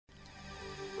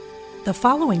The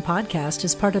following podcast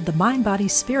is part of the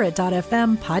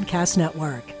MindBodySpirit.fm podcast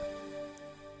network.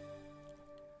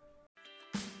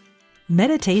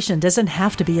 Meditation doesn't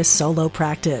have to be a solo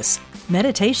practice.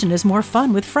 Meditation is more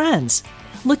fun with friends.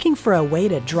 Looking for a way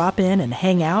to drop in and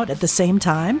hang out at the same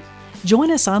time? Join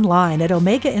us online at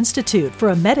Omega Institute for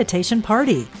a meditation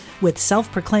party with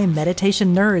self-proclaimed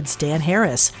meditation nerds Dan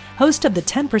Harris, host of the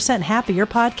 10% Happier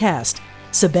podcast,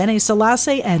 Sabene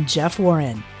Selassie, and Jeff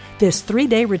Warren. This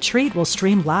 3-day retreat will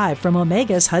stream live from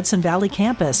Omega's Hudson Valley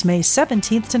campus May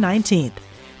 17th to 19th.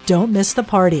 Don't miss the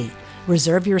party.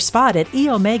 Reserve your spot at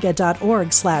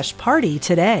eomega.org/party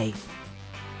today.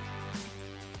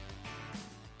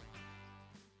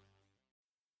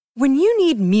 When you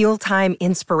need mealtime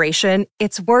inspiration,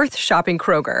 it's worth shopping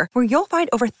Kroger, where you'll find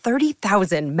over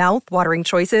 30,000 mouth-watering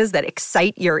choices that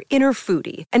excite your inner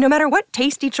foodie. And no matter what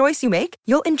tasty choice you make,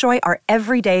 you'll enjoy our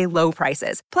everyday low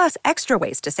prices, plus extra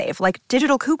ways to save, like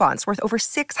digital coupons worth over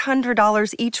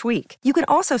 $600 each week. You can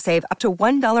also save up to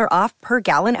 $1 off per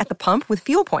gallon at the pump with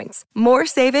fuel points. More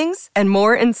savings and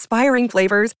more inspiring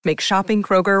flavors make shopping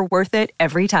Kroger worth it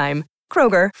every time.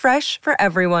 Kroger, fresh for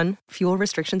everyone. Fuel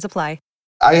restrictions apply.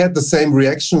 I had the same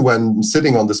reaction when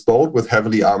sitting on this boat with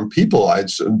heavily armed people. I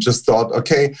just thought,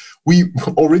 okay, we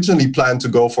originally planned to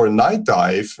go for a night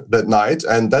dive that night,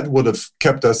 and that would have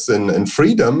kept us in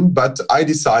freedom. But I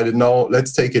decided, no,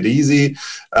 let's take it easy.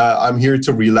 I'm here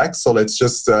to relax, so let's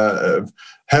just have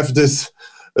this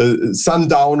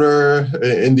sundowner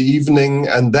in the evening.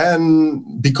 And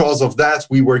then because of that,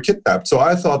 we were kidnapped. So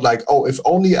I thought like, oh, if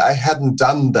only I hadn't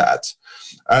done that.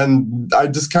 And I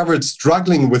discovered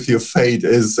struggling with your fate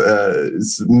is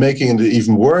making it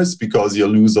even worse because you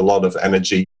lose a lot of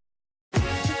energy.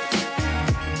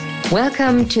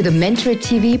 Welcome to the Mentor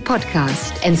TV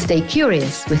podcast and stay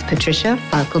curious with Patricia,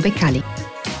 Falco, Beccalli.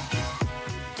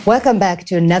 Welcome back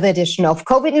to another edition of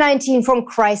COVID-19 from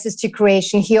Crisis to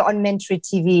Creation here on Mentor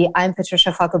TV. I'm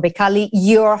Patricia, Falco, Beccalli,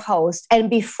 your host. And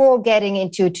before getting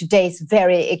into today's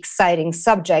very exciting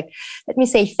subject, let me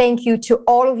say thank you to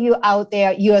all of you out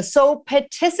there. You are so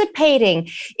participating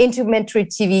into Mentor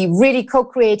TV, really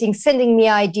co-creating, sending me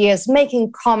ideas,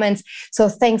 making comments. So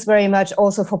thanks very much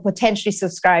also for potentially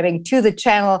subscribing to the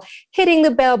channel, hitting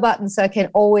the bell button so I can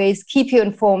always keep you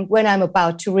informed when I'm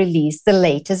about to release the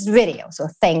latest video. So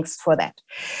thanks for that.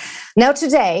 Now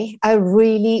today, I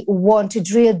really want to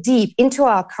drill deep into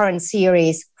our current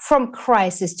series, From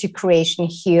Crisis to Creation,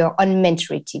 here on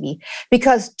Mentor TV.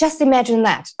 Because just imagine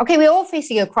that. Okay, we're all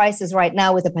facing a crisis right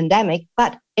now with the pandemic,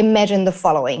 but imagine the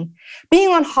following.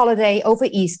 Being on holiday over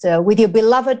Easter with your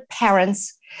beloved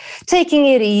parents, taking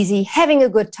it easy, having a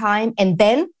good time, and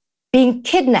then being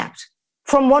kidnapped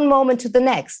from one moment to the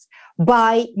next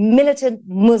by militant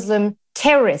Muslim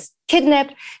terrorists,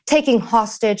 kidnapped, taking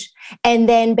hostage, and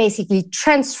then basically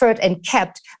transferred and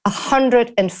kept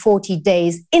 140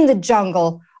 days in the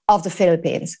jungle of the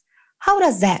Philippines. How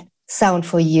does that sound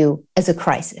for you as a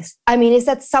crisis? I mean, is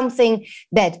that something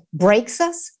that breaks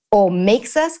us or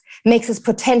makes us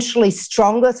potentially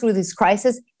stronger through this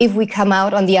crisis if we come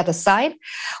out on the other side?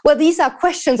 Well, these are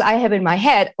questions I have in my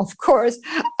head, of course,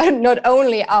 not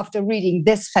only after reading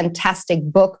this fantastic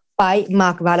book by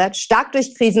Marc Wallert, Stark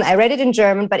durch Krisen. I read it in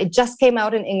German, but it just came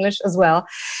out in English as well.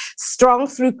 Strong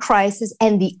Through Crisis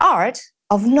and the Art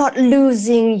of Not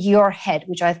Losing Your Head,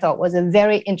 which I thought was a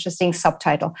very interesting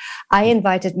subtitle. I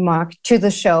invited Marc to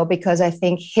the show because I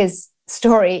think his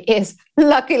story is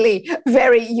luckily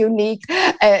very unique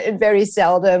and very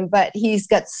seldom, but he's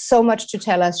got so much to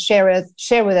tell us, share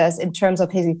with us in terms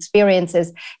of his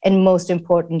experiences and most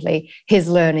importantly, his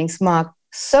learnings. Marc,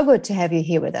 so good to have you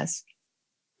here with us.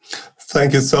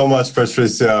 Thank you so much,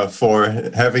 Patricia, for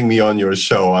having me on your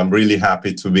show. I'm really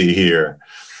happy to be here.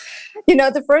 You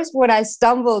know, the first one I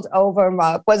stumbled over,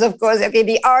 Marc, was, of course, okay,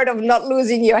 the art of not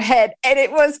losing your head. And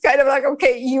it was kind of like,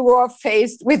 okay, you are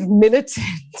faced with militant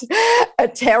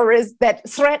terrorists that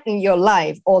threaten your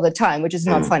life all the time, which is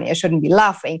not funny. I shouldn't be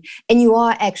laughing. And you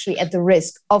are actually at the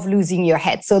risk of losing your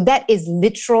head. So that is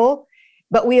literal,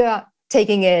 but we are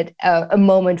taking it a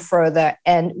moment further.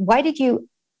 And why did you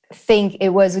think it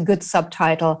was a good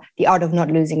subtitle, The Art of Not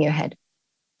Losing Your Head?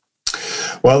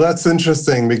 Well, that's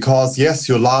interesting because, yes,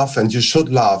 you laugh and you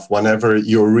should laugh whenever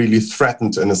you're really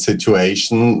threatened in a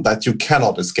situation that you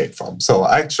cannot escape from. So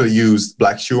I actually used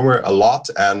black humor a lot,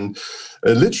 and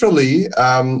literally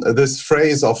this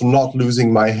phrase of not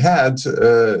losing my head,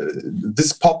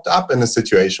 this popped up in a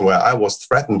situation where I was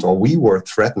threatened, or we were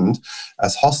threatened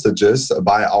as hostages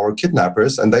by our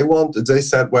kidnappers. And they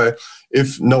said, well,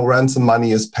 if no ransom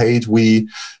money is paid, we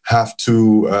have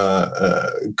to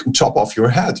chop off your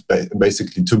head,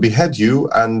 basically, to behead you.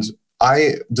 And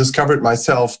I discovered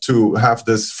myself to have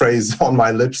this phrase on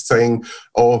my lips saying,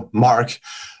 "Oh, Marc,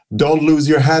 don't lose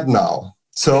your head now."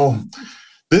 So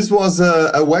this was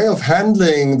a way of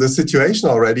handling the situation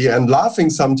already, and laughing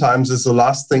sometimes is the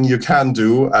last thing you can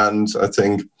do. And I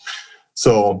think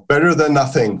so, better than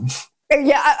nothing.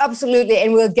 Yeah, absolutely.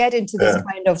 And we'll get into this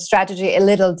kind of strategy a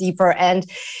little deeper. And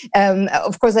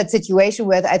of course, that situation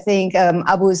where I think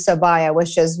Abu Sabaya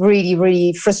was just really,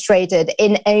 really frustrated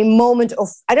in a moment of,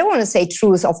 I don't want to say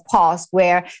truce, of pause,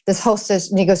 where this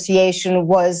hostage negotiation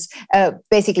was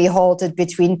basically halted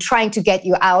between trying to get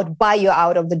you out, buy you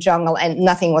out of the jungle, and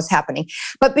nothing was happening.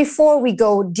 But before we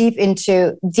go deep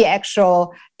into the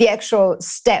actual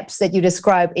steps that you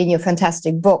describe in your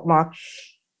fantastic book, Marc,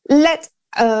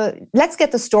 let's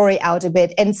get the story out a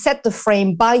bit and set the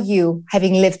frame by you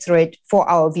having lived through it for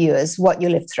our viewers, what you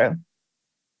lived through.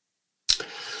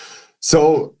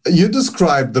 So you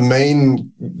described the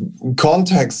main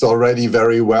context already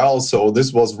very well. So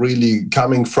this was really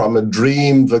coming from a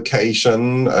dream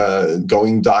vacation,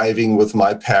 going diving with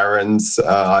my parents.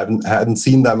 I hadn't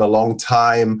seen them a long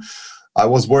time. I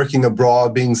was working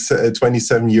abroad, being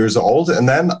 27 years old. And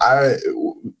then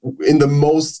in the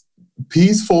most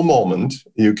peaceful moment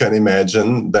you can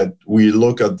imagine, that we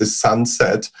look at the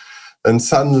sunset, and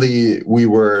suddenly we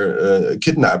were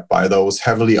kidnapped by those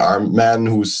heavily armed men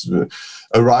who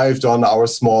arrived on our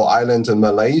small island in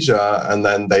Malaysia, and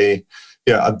then they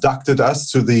abducted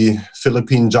us to the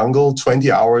Philippine jungle,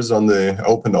 20 hours on the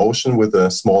open ocean with a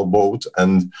small boat.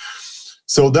 And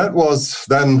so that was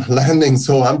then landing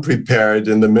so unprepared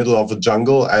in the middle of a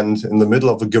jungle and in the middle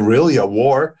of a guerrilla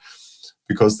war,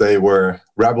 because they were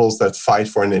rebels that fight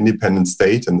for an independent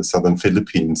state in the southern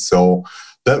Philippines. So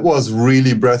that was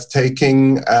really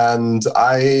breathtaking. And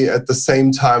I, at the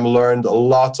same time, learned a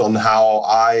lot on how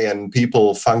I and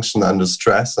people function under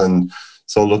stress. And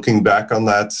so looking back on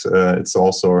that, it's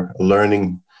also a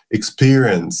learning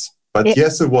experience. But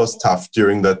yes, it was tough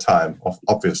during that time,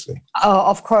 obviously. Oh,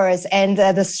 of course. And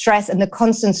the stress and the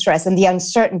constant stress and the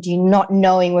uncertainty, not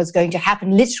knowing what's going to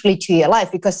happen literally to your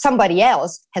life because somebody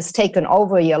else has taken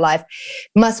over your life,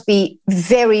 must be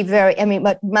very, very,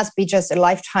 must be just a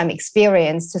lifetime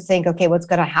experience to think, okay, what's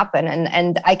going to happen?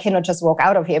 And I cannot just walk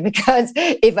out of here, because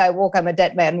if I walk, I'm a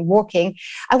dead man walking.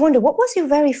 I wonder, what was your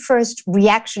very first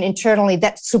reaction internally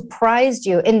that surprised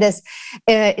you in this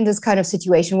kind of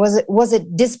situation? Was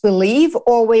it disbelief?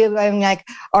 Or were you going like,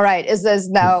 all right, is this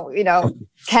now,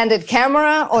 candid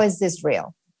camera, or is this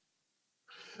real?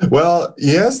 Well,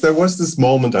 yes, there was this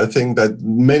moment, I think, that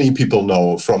many people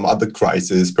know from other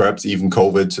crises, perhaps even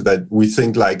COVID, that we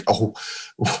think like, oh,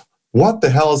 what the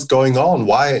hell is going on?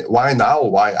 Why now?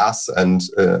 Why us? And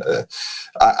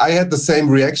I had the same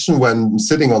reaction when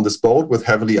sitting on this boat with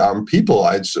heavily armed people.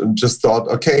 I just thought,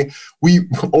 okay, we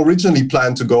originally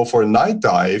planned to go for a night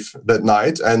dive that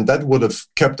night, and that would have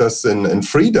kept us in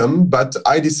freedom. But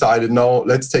I decided, no,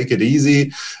 let's take it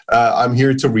easy. I'm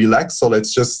here to relax, so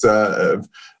let's just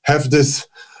have this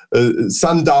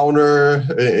sundowner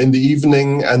in the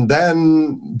evening. And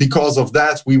then because of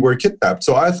that, we were kidnapped.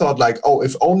 So I thought like, oh,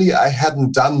 if only I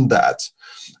hadn't done that.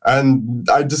 And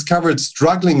I discovered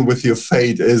struggling with your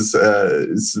fate is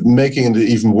making it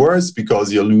even worse,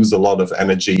 because you lose a lot of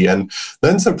energy. And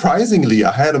then surprisingly,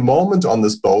 I had a moment on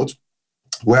this boat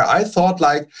where I thought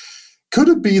like, could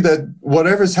it be that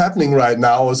whatever's happening right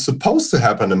now is supposed to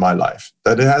happen in my life?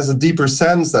 That it has a deeper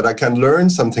sense, that I can learn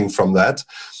something from that?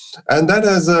 And that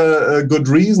has a good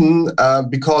reason,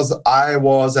 because I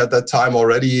was at that time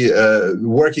already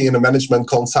working in a management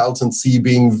consultancy,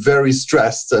 being very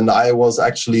stressed. And I was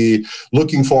actually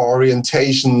looking for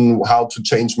orientation, how to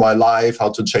change my life, how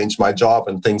to change my job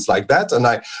and things like that. And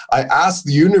I asked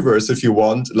the universe, if you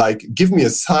want, like, give me a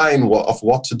sign of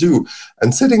what to do.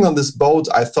 And sitting on this boat,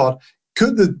 I thought,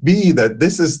 could it be that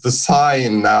this is the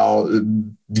sign now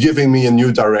giving me a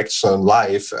new direction in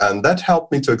life? And that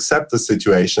helped me to accept the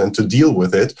situation and to deal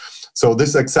with it. So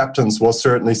this acceptance was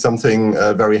certainly something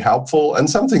very helpful, and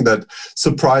something that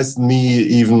surprised me,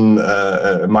 even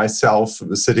myself,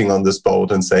 sitting on this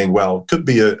boat and saying, well, could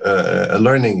be a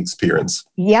learning experience.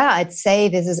 Yeah, I'd say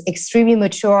this is extremely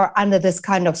mature under this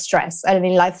kind of stress. I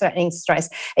mean, life-threatening stress.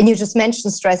 And you just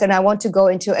mentioned stress, and I want to go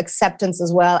into acceptance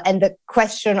as well. And the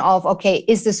question of, okay,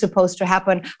 is this supposed to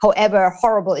happen? However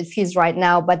horrible it feels right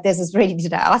now, but this is really,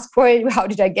 did I ask for it? How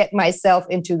did I get myself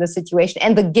into the situation?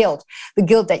 And the guilt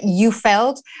that you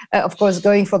felt, of course,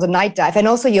 going for the night dive, and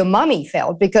also your mommy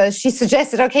felt, because she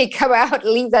suggested, okay, come out,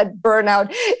 leave that burnout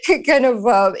kind of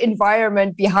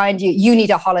environment behind you. You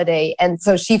need a holiday. And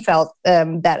so she felt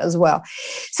that as well.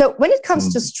 So when it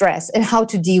comes to stress and how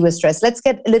to deal with stress, let's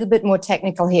get a little bit more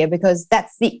technical here, because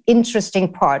that's the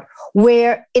interesting part,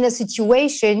 where in a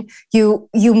situation you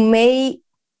may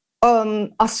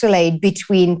oscillate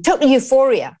between total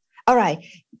euphoria. All right,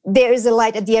 there is a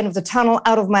light at the end of the tunnel,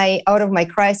 out of my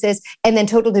crisis, and then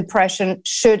total depression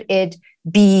should it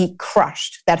be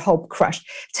crushed, that hope crushed.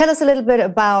 Tell us a little bit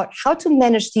about how to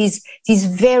manage these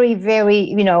very, very,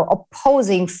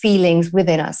 opposing feelings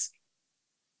within us.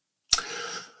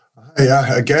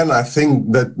 Yeah, again, I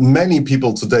think that many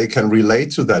people today can relate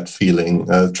to that feeling,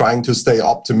 trying to stay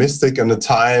optimistic in a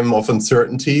time of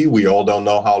uncertainty. We all don't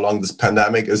know how long this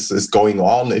pandemic is going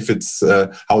on, if it's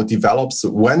how it develops,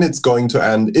 when it's going to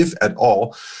end, if at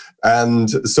all. And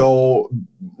so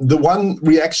the one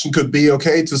reaction could be,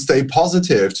 okay, to stay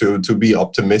positive, to be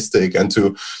optimistic, and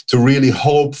to really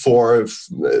hope for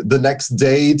the next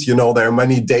date. There are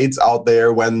many dates out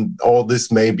there when all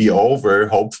this may be over,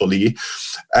 hopefully.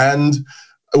 And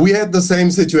we had the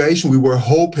same situation. We were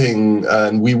hoping,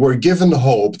 and we were given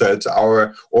hope that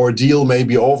our ordeal may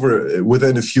be over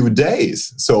within a few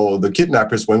days. So the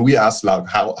kidnappers, when we asked, like,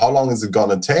 how long is it going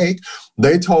to take?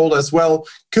 They told us, well,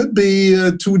 could be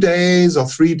 2 days or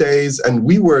 3 days. And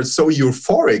we were so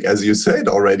euphoric, as you said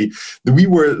already. We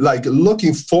were like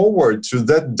looking forward to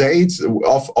that date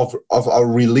of our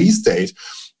release date.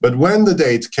 But when the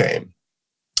date came,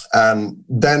 and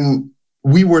then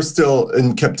we were still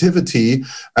in captivity,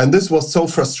 and this was so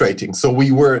frustrating. So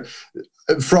we were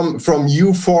from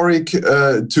euphoric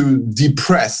to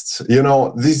depressed,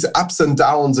 these ups and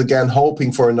downs again,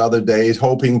 hoping for another date,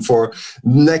 hoping for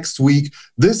next week.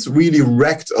 This really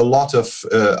wrecked a lot of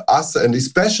us, and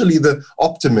especially the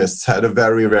optimists had a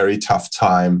very, very tough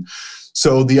time.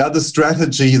 So the other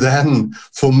strategy then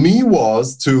for me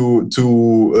was to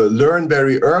learn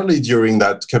very early during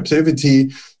that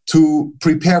captivity to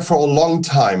prepare for a long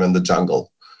time in the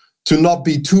jungle, to not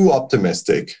be too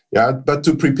optimistic, but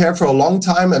to prepare for a long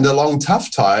time and a long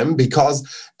tough time, because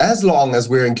as long as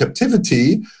we're in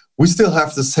captivity, we still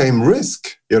have the same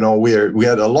risk. We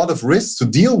had a lot of risks to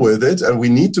deal with it, and we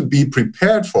need to be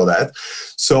prepared for that.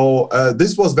 So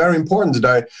this was very important.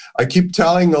 And I keep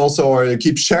telling also, or I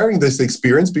keep sharing this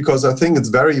experience, because I think it's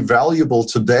very valuable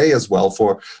today as well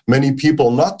for many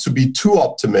people, not to be too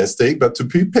optimistic, but to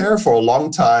prepare for a long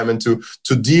time and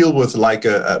to deal with like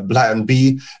a plan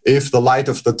B if the light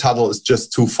of the tunnel is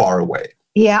just too far away.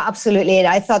 Yeah, absolutely. And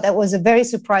I thought that was a very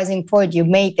surprising point you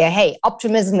made there. Hey,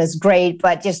 optimism is great,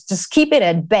 but just keep it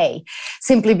at bay,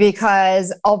 simply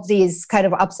because of these kind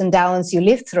of ups and downs you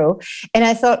live through. And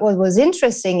I thought what was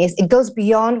interesting is it goes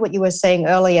beyond what you were saying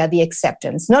earlier, the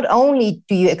acceptance. Not only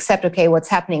do you accept, okay, what's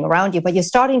happening around you, but you're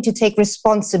starting to take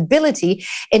responsibility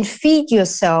and feed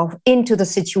yourself into the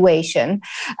situation.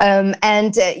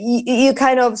 You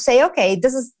kind of say, okay,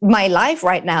 this is my life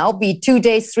right now, be 2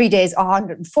 days, 3 days,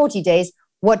 140 days.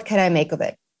 What can I make of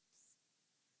it?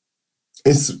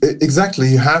 It's exactly,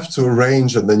 you have to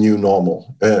arrange the new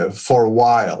normal for a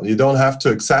while. You don't have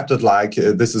to accept it like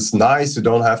this is nice. You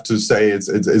don't have to say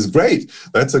it's great.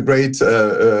 That's a great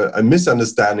a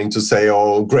misunderstanding to say,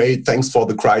 oh, great, thanks for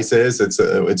the crisis.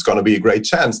 It's going to be a great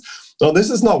chance. No, this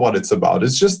is not what it's about.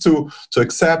 It's just to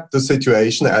accept the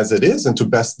situation as it is and to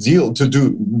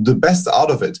do the best out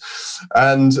of it.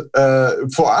 And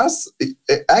for us,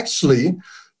 actually,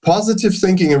 positive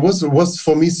thinking, it was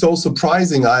for me so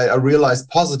surprising. I realized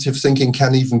positive thinking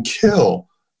can even kill.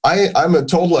 I'm a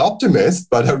total optimist,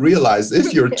 but I realized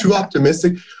if you're too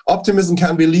optimistic, optimism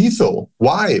can be lethal.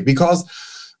 Why? Because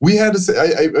we had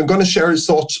I'm going to share a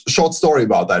short story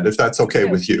about that, if that's okay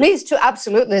with you. Please, too.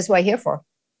 Absolutely. That's what I'm here for.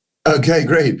 Okay,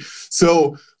 great.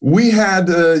 So we had,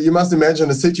 you must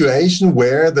imagine, a situation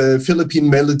where the Philippine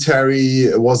military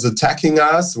was attacking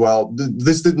us. Well,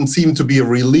 this didn't seem to be a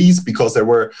release because there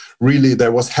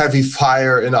was heavy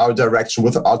fire in our direction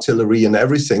with artillery and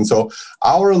everything. So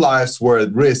our lives were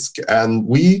at risk, and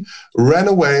we ran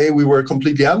away. We were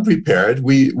completely unprepared.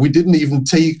 We didn't even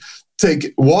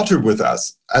take water with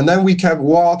us. And then we kept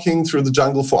walking through the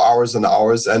jungle for hours and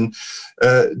hours. And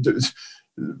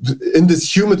in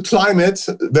this humid climate,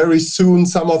 very soon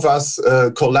some of us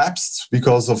collapsed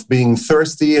because of being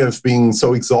thirsty, of being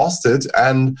so exhausted.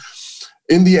 And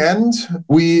in the end,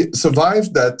 we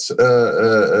survived that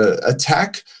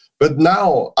attack. But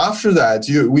now, after that,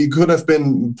 we could have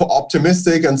been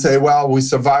optimistic and say, well, we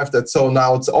survived that, so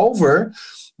now it's over.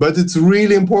 But it's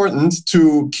really important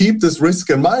to keep this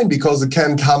risk in mind because it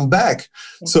can come back.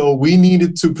 Yeah. So we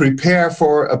needed to prepare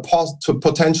for a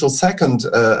potential second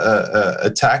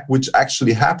attack, which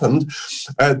actually happened,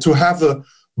 to have a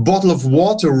bottle of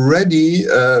water ready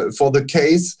for the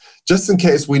case, just in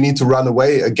case we need to run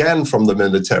away again from the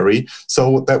military,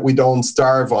 so that we don't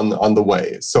starve on the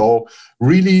way. So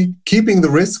really keeping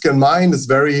the risk in mind is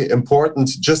very important,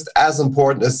 just as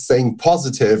important as staying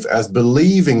positive, as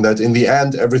believing that in the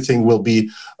end everything will be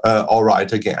all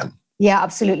right again. Yeah,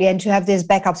 absolutely. And to have these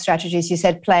backup strategies, you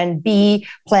said plan B,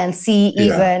 plan C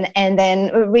even, and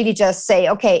then really just say,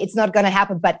 okay, it's not going to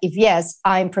happen, but if yes,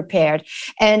 I'm prepared.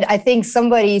 And I think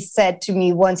somebody said to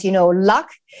me once, luck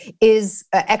is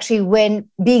actually when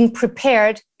being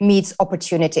prepared meets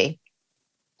opportunity.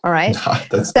 All right.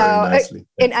 That's very nicely.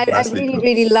 And I really,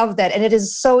 really love that. And it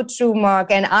is so true,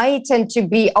 Marc. And I tend to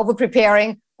be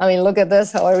over-preparing. I mean, look at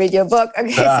this, how I read your book.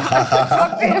 Okay, so I've been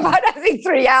talking about, I think,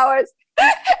 3 hours.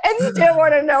 And still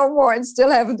want to know more and still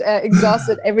haven't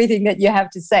exhausted everything that you have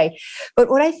to say. But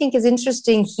what I think is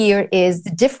interesting here is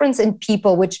the difference in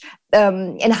people, which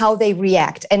and how they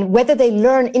react, and whether they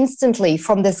learn instantly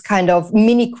from this kind of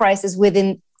mini crisis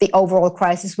within the overall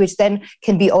crisis, which then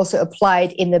can be also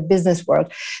applied in the business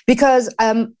world. Because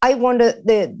I wonder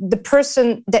the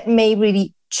person that may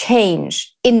really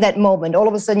change in that moment. All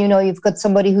of a sudden, you've got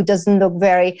somebody who doesn't look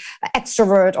very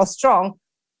extrovert or strong,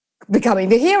 becoming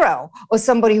the hero, or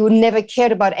somebody who never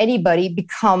cared about anybody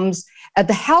becomes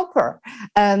the helper.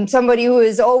 Somebody who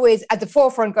is always at the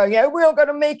forefront going, yeah, we're going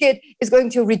to make it, is going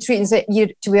to retreat and say,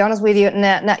 to be honest with you,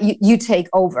 you take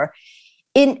over.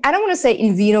 I don't want to say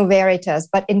in vino veritas,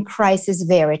 but in crisis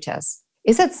veritas.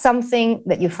 Is that something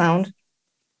that you found?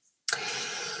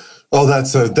 Oh,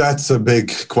 that's a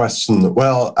big question.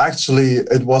 Well, actually,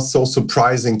 it was so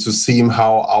surprising to see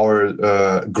how our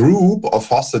group of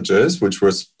hostages, which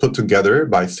was put together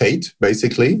by fate,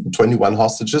 basically, 21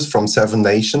 hostages from 7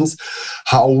 nations,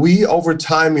 how we over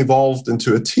time evolved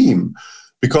into a team.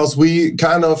 Because we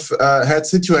kind of had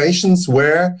situations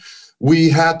where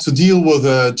we had to deal with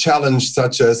a challenge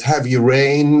such as heavy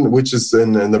rain, which is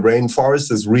in the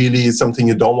rainforest, is really something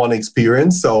you don't want to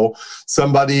experience. So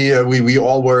we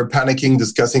all were panicking,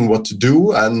 discussing what to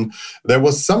do. And there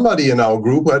was somebody in our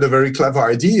group who had a very clever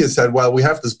idea. He said, well, we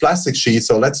have this plastic sheet,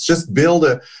 so let's just build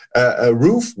a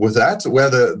roof with that where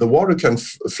the water can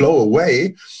flow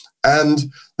away.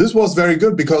 And this was very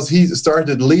good because he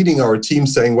started leading our team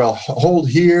saying, well, hold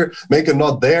here, make a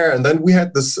knot there. And then we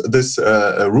had this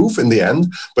roof in the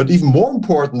end. But even more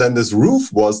important than this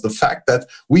roof was the fact that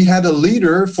we had a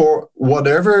leader for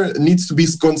whatever needs to be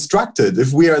constructed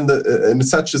if we are in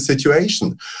such a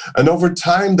situation. And over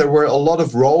time, there were a lot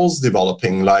of roles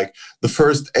developing, like the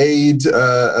first aid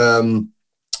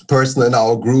person in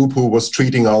our group who was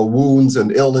treating our wounds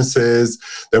and illnesses.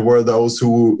 There were those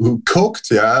who cooked,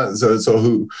 so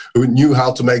who knew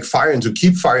how to make fire and to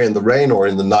keep fire in the rain or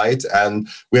in the night. And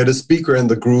we had a speaker in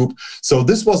the group. So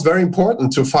this was very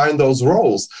important to find those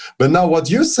roles. But now what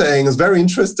you're saying is very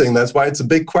interesting. That's why it's a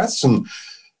big question.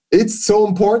 It's so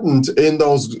important in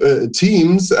those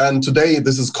teams, and today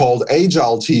this is called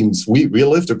agile teams. We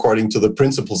lived according to the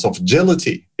principles of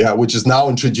agility, which is now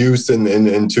introduced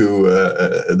into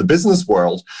the business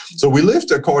world. So we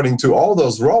lived according to all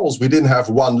those roles. We didn't have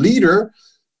one leader,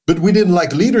 but we didn't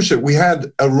like leadership. We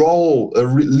had a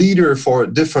leader for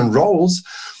different roles.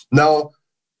 Now,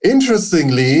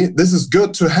 interestingly, this is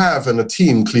good to have in a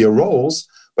team clear roles,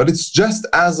 but it's just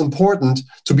as important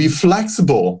to be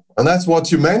flexible. And that's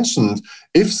what you mentioned.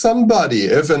 If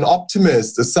an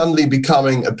optimist is suddenly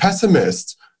becoming a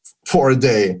pessimist for a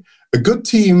day, a good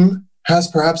team has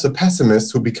perhaps a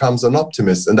pessimist who becomes an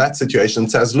optimist. In that situation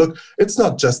says, look, it's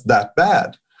not just that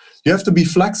bad. You have to be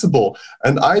flexible.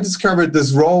 And I discovered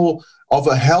this role of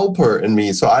a helper in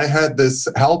me. So I had this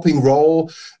helping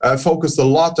role, focused a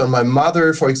lot on my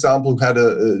mother, for example, who had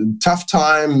a tough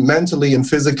time mentally and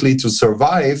physically to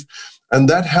survive. And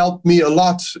that helped me a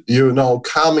lot,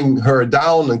 calming her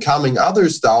down and calming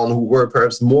others down who were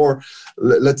perhaps more,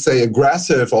 let's say,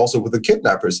 aggressive also with the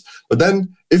kidnappers. But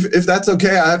then if that's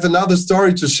okay, I have another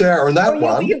story to share on that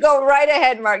one. You go right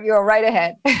ahead, Marc. You go right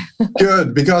ahead.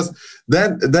 Good, because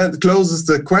that closes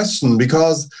the question,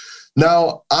 because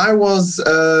now, I was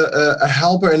a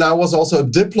helper and I was also a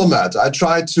diplomat. I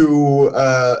tried to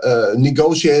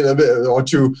negotiate a bit or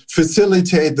to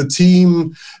facilitate the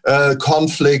team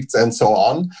conflicts and so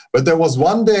on. But there was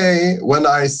one day when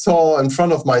I saw in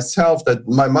front of myself that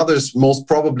my mother's most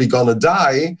probably going to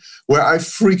die, where I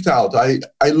freaked out. I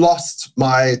lost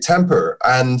my temper.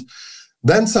 And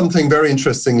then something very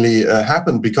interestingly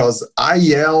happened, because I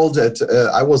yelled at,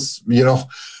 I was,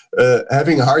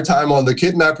 having a hard time on the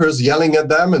kidnappers, yelling at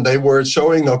them, and they were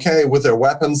showing, okay, with their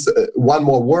weapons, one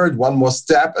more word, one more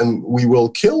step, and we will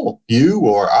kill you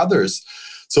or others.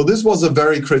 So this was a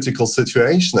very critical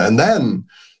situation. And then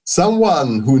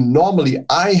someone who normally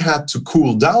I had to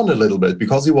cool down a little bit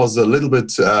because he was a little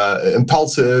bit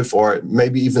impulsive or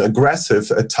maybe even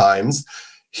aggressive at times,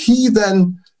 he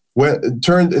then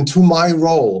turned into my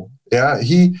role. Yeah,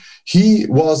 he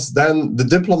was then the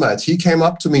diplomat. He came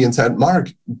up to me and said,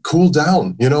 Marc, cool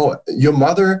down. You know, your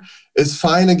mother is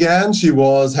fine again. She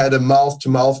had a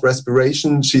mouth-to-mouth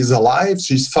respiration. She's alive.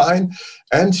 She's fine.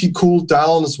 And he cooled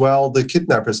down as well the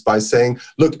kidnappers by saying,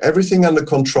 look, everything under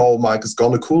control, Mike, is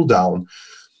going to cool down.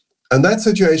 And that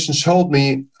situation showed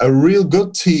me a real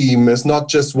good team is not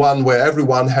just one where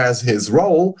everyone has his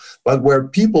role, but where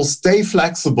people stay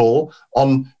flexible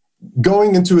on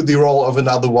going into the role of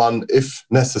another one if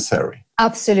necessary.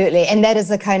 Absolutely. And that is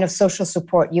the kind of social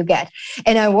support you get.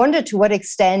 And I wonder to what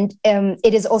extent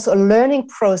it is also a learning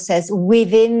process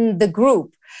within the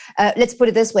group. Let's put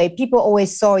it this way. People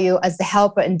always saw you as the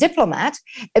helper and diplomat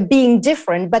being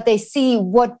different, but they see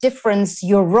what difference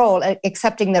your role,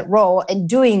 accepting that role and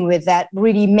doing with that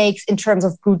really makes in terms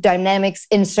of group dynamics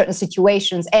in certain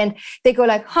situations. And they go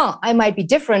like, I might be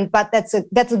different, but that's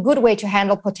a good way to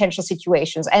handle potential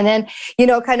situations. And then,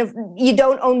 kind of, you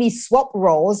don't only swap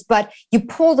roles, but you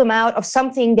pull them out of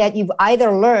something that you've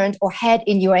either learned or had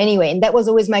in you anyway. And that was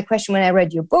always my question when I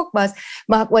read your book,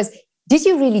 Marc, was, did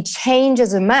you really change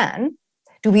as a man?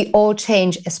 Do we all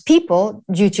change as people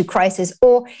due to crisis?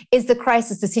 Or is the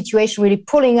crisis, the situation really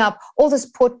pulling up all this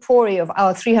potpourri of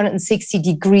our 360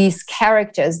 degrees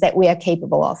characters that we are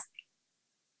capable of?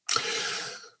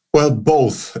 Well,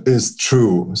 both is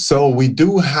true. So we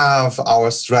do have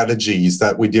our strategies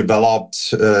that we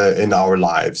developed in our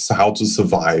lives, how to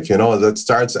survive. That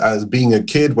starts as being a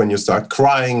kid when you start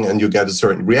crying and you get a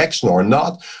certain reaction or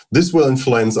not. This will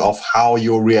influence of how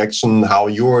your reaction, how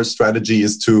your strategy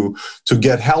is to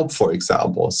get help, for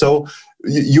example. So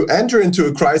you enter into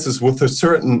a crisis with a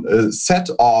certain set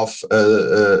of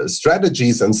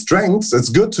strategies and strengths. It's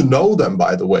good to know them,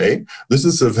 by the way. This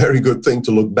is a very good thing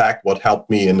to look back what helped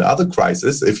me in other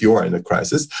crises, if you're in a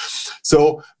crisis.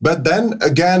 So, but then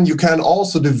again, you can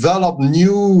also develop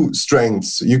new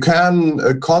strengths. You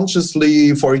can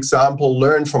consciously, for example,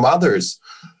 learn from others.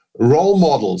 Role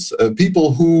models,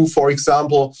 people who, for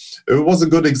example, it was a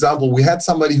good example. We had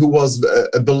somebody who was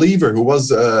a believer, who was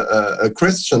a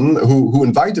Christian, who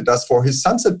invited us for his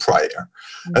sunset prayer.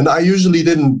 And I usually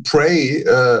didn't pray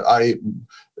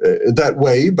that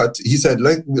way, but he said,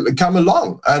 come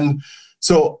along. And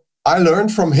so I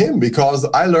learned from him, because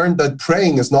I learned that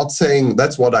praying is not saying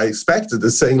that's what I expected.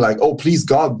 It's saying like, oh, please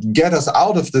God, get us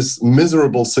out of this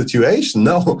miserable situation.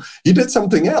 No, he did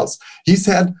something else. He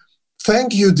said,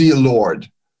 thank you, dear Lord,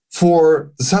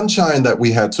 for the sunshine that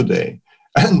we had today.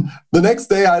 And the next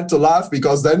day I had to laugh,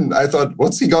 because then I thought,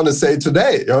 what's he going to say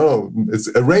today? It's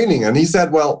raining. And he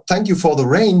said, well, thank you for the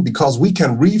rain, because we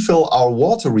can refill our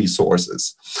water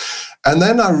resources. And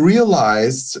then I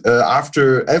realized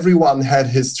after everyone had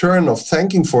his turn of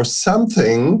thanking for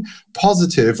something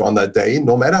positive on that day,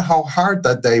 no matter how hard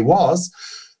that day was,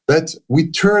 that we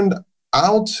turned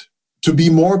out to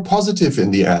be more positive in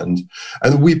the end.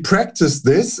 And we practice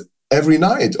this every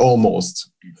night almost.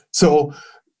 So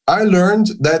I learned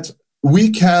that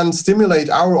we can stimulate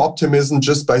our optimism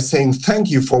just by saying thank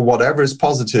you for whatever is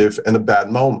positive in a bad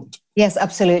moment. Yes,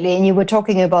 absolutely. And you were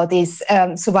talking about these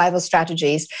survival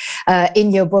strategies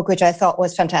in your book, which I thought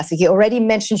was fantastic. You already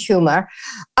mentioned humor.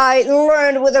 I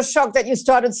learned with a shock that you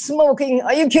started smoking.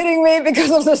 Are you kidding me? Because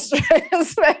of the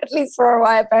stress, at least for a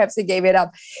while, perhaps you gave it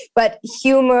up. But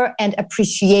humor and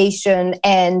appreciation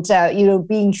and,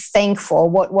 being thankful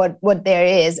what there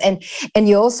is. And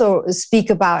you also speak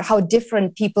about how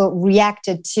different people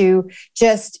reacted to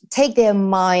just take their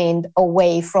mind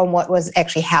away from what was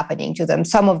actually happening to them.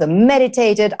 Some of them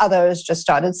meditated, others just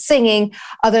started singing,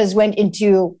 others went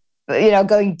into,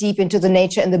 going deep into the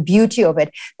nature and the beauty of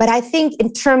it. But I think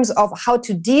in terms of how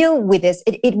to deal with this,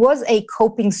 it was a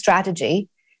coping strategy,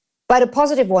 but a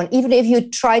positive one, even if you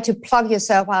try to plug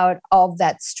yourself out of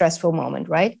that stressful moment,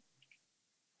 right?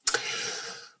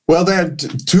 Well, there are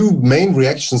two main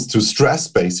reactions to stress,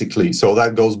 basically. So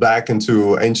that goes back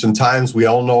into ancient times. We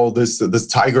all know this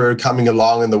tiger coming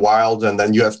along in the wild, and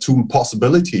then you have two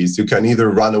possibilities. You can either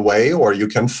run away or you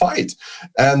can fight.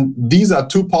 And these are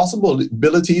two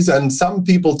possibilities, and some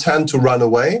people tend to run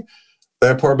away.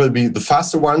 they're probably the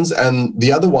faster ones, and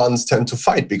the other ones tend to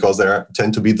fight because they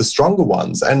tend to be the stronger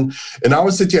ones. And in our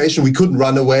situation, we couldn't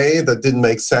run away. That didn't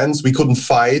make sense. We couldn't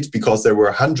fight because there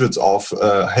were hundreds of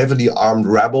heavily armed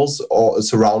rebels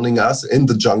surrounding us in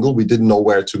the jungle. We didn't know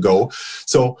where to go.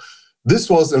 So this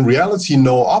was in reality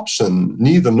no option,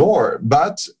 neither nor.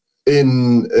 But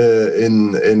in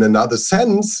another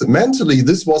sense, mentally,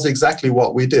 this was exactly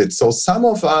what we did. So some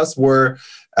of us were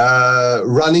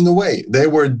running away. They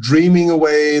were dreaming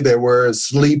away. They were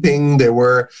sleeping. They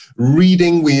were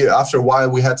reading. After a while,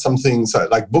 we had some things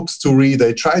like books to read.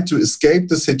 They tried to escape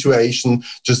the situation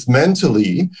just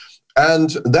mentally. And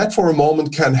that for a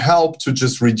moment can help to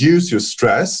just reduce your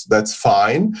stress. That's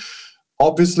fine.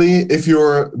 Obviously, if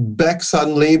you're back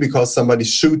suddenly because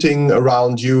somebody's shooting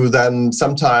around you, then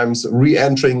sometimes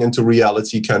re-entering into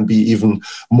reality can be even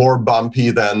more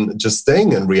bumpy than just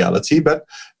staying in reality. But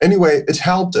anyway, it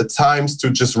helped at times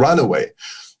to just run away.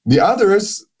 The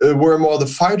others were more the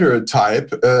fighter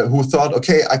type who thought,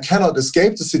 okay, I cannot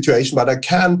escape the situation, but I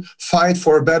can fight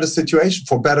for a better situation,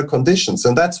 for better conditions.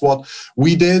 And that's what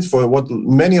we did, for what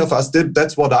many of us did.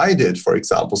 That's what I did, for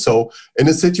example. So in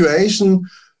a situation,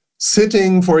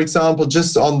 sitting, for example,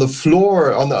 just on the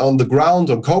floor, on the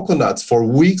ground, on coconuts for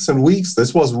weeks and weeks,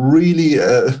 this was really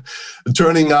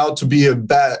turning out to be a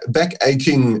back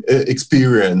aching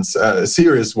experience, a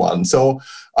serious one. So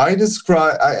I decided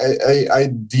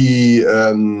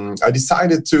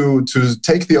to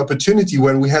take the opportunity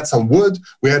when we had some wood,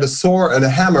 we had a saw and a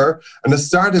hammer, and I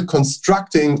started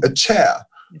constructing a chair.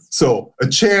 So a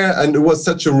chair, and it was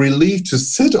such a relief to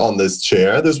sit on this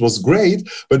chair. This was great.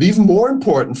 But even more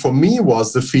important for me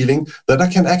was the feeling that I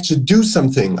can actually do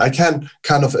something. I can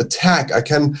kind of attack. I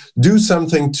can do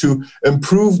something to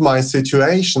improve my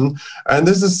situation. And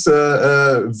this is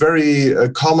a very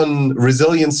common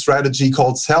resilience strategy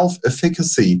called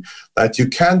self-efficacy, that you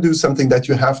can do something, that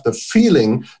you have the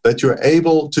feeling that you're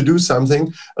able to do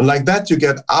something. And like that, you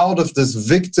get out of this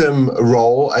victim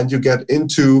role and you get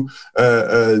into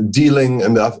dealing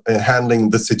and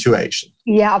handling the situation.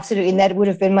 Yeah, absolutely. And that would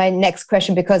have been my next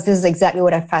question, because this is exactly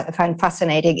what I find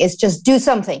fascinating, is just do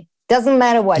something. Doesn't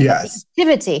matter what. Yes.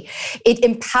 Activity, it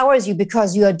empowers you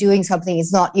because you are doing something.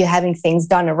 It's not you having things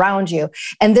done around you.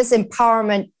 And this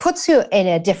empowerment puts you in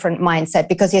a different mindset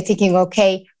because you're thinking,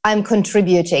 okay, I'm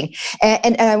contributing.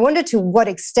 And I wonder to what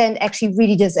extent actually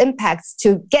really this impacts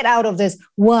to get out of this,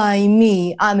 why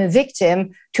me, I'm a victim,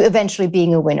 to eventually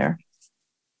being a winner.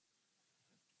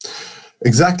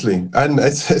 Exactly. And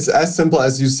it's as simple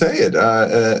as you say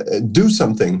it. Do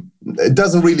something. It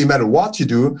doesn't really matter what you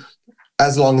do,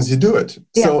 as long as you do it.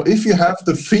 Yeah. So if you have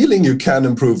the feeling you can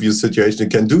improve your situation, you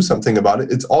can do something about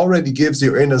it, it already gives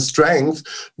you inner strength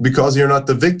because you're not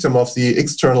the victim of the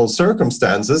external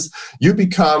circumstances. You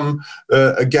become,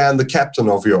 again, the captain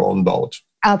of your own boat.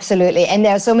 Absolutely. And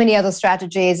there are so many other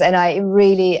strategies, and I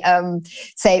really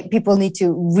say people need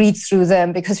to read through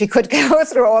them because we could go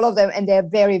through all of them, and they're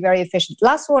very, very efficient.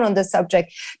 Last one on this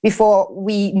subject before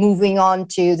we moving on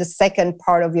to the second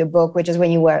part of your book, which is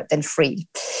when you were then freed,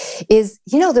 is,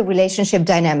 the relationship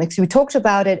dynamics. We talked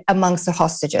about it amongst the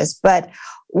hostages, but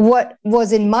what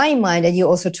was in my mind, and you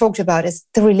also talked about, is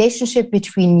the relationship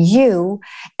between you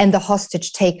and the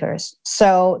hostage takers,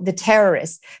 so the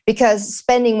terrorists, because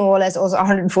spending more or less also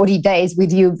 140 days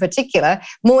with you in particular,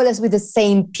 more or less with the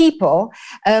same people,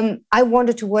 I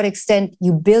wonder to what extent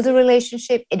you build a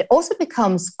relationship, it also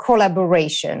becomes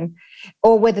collaboration,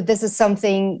 or whether this is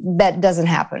something that doesn't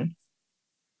happen.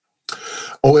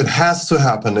 Oh, it has to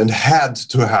happen. It had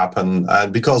to happen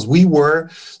because we were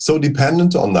so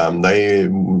dependent on them.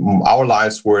 Our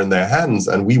lives were in their hands,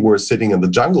 and we were sitting in the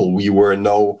jungle. We were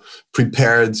not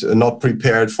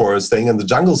prepared for staying in the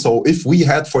jungle. So if we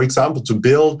had, for example, to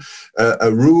build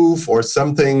a roof or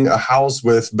something, a house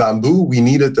with bamboo, we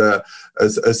needed a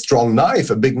strong knife,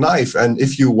 a big knife. And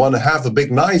if you want to have a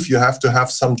big knife, you have to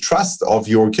have some trust of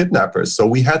your kidnappers. So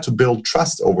we had to build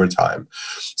trust over time.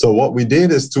 So what we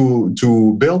did is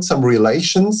to build some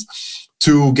relations,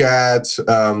 to get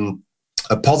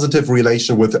a positive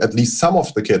relation with at least some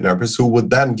of the kidnappers, who would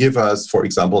then give us, for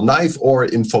example, knife or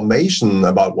information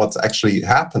about what's actually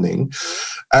happening.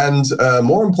 And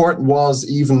more important was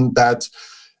even that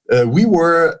we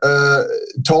were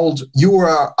told, you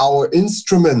are our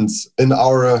instruments in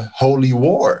our holy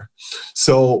war.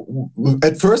 So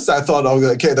at first I thought,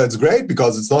 okay, that's great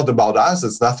because it's not about us,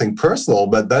 it's nothing personal.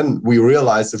 But then we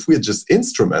realized if we're just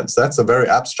instruments, that's a very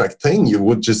abstract thing. You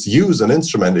would just use an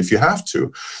instrument if you have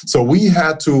to. So we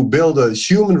had to build a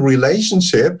human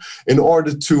relationship in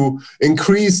order to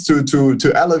increase,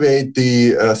 to elevate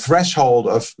the threshold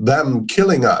of them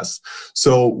killing us.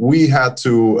 So we had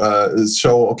to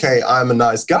show, okay, I'm a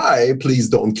nice guy, please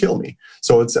don't kill me.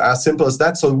 So it's as simple as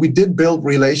that. So we did build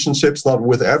relationships, not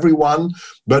with everyone,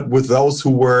 but with those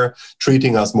who were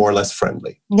treating us more or less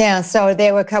friendly. Yeah, so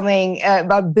they were coming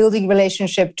about building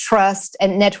relationship, trust,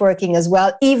 and networking as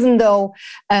well, even though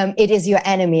it is your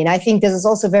enemy. And I think this is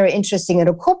also very interesting in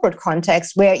a corporate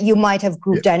context where you might have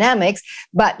group dynamics,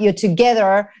 but you're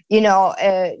together,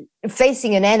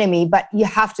 facing an enemy, but you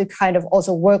have to kind of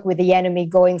also work with the enemy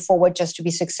going forward just to be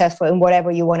successful in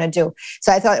whatever you want to do.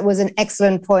 So I thought it was an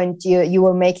excellent point you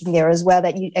were making there as well,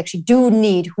 that you actually do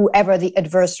need whoever the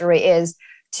adversary is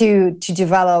to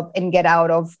develop and get out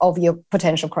of your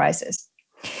potential crisis.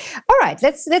 All right,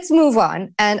 let's move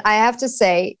on. And I have to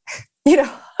say,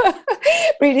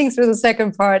 reading through the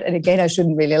second part, and again, I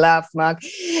shouldn't really laugh, Marc,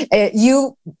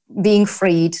 you being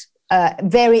freed,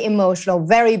 very emotional,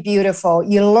 very beautiful.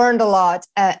 You learned a lot,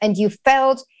 and you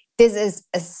felt this is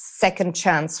a second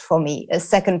chance for me, a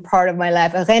second part of my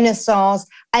life, a renaissance.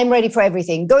 I'm ready for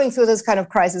everything. Going through this kind of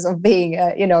crisis of being,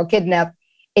 kidnapped,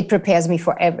 it prepares me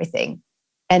for everything.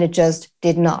 And it just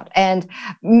did not. And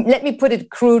let me put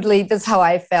it crudely, this is how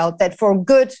I felt, that for a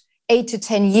good 8 to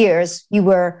 10 years, you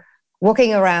were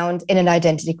walking around in an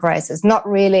identity crisis, not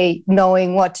really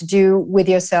knowing what to do with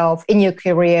yourself, in your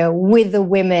career, with the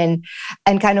women,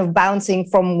 and kind of bouncing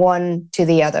from one to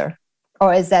the other.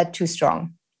 Or is that too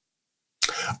strong?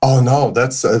 Oh no,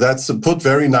 that's put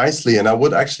very nicely. And I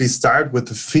would actually start with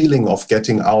the feeling of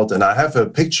getting out. And I have a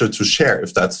picture to share,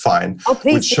 if that's fine,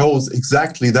 which shows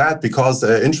exactly that. Because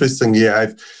interestingly,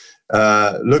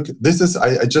 look, this is,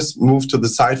 I just moved to the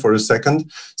side for a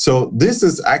second. So this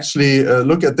is actually,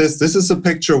 look at this. This is a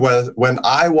picture when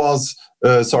I was,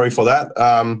 sorry for that,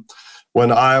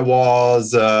 when I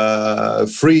was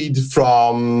freed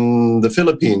from the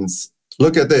Philippines.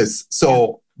 Look at this.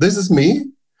 So this is me.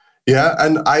 Yeah,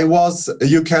 and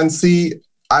you can see,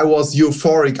 I was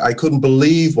euphoric. I couldn't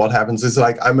believe what happens. It's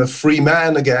like, I'm a free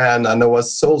man again. And I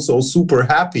was so super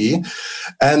happy.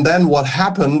 And then what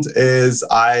happened is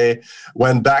I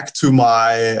went back to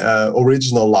my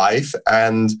original life.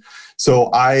 And so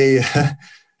I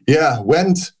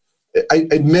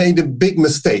made a big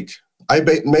mistake. I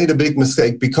made a big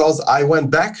mistake because I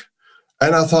went back.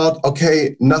 And I thought,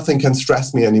 okay, nothing can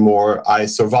stress me anymore. I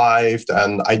survived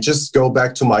and I just go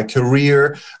back to my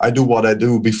career. I do what I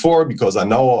do before because I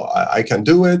know I can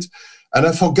do it. And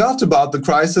I forgot about the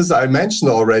crisis. I mentioned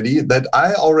already that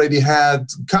I already had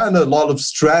kind of a lot of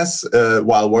stress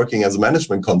while working as a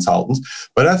management consultant.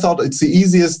 But I thought it's the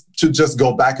easiest to just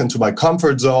go back into my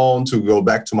comfort zone, to go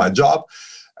back to my job.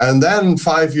 And then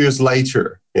 5 years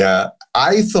later,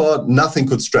 I thought nothing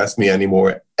could stress me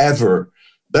anymore, ever.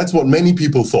 That's what many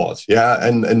people thought,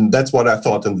 and that's what I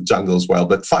thought in the jungle as well.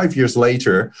 But 5 years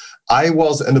later, I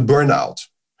was in a burnout.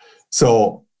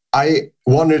 So I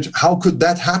wondered, how could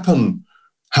that happen?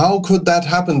 How could that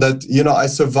happen that, I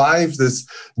survived this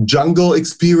jungle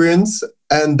experience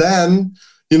and then,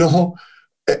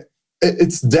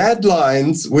 it's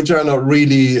deadlines, which are not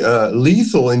really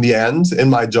lethal in the end in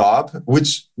my job,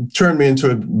 which turned me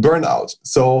into a burnout.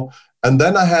 And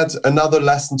then I had another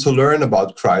lesson to learn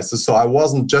about crisis. So I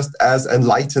wasn't just as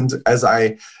enlightened as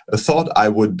I thought I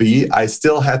would be. I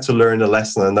still had to learn a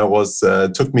lesson, and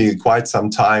that took me quite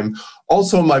some time.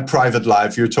 Also in my private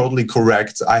life, you're totally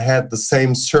correct. I had the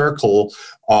same circle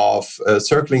of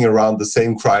circling around the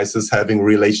same crisis, having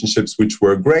relationships which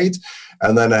were great.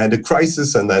 And then I had a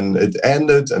crisis, and then it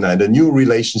ended, and I had a new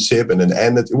relationship, and it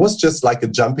ended. It was just like a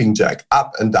jumping jack,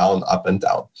 up and down, up and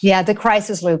down. Yeah, the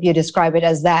crisis loop, you describe it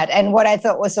as that. And what I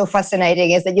thought was so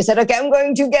fascinating is that you said, okay, I'm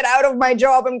going to get out of my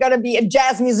job. I'm going to be a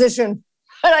jazz musician.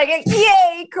 And I go,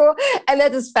 yay, cool. And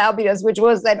that is fabulous, which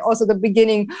was then also the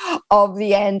beginning of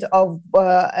the end of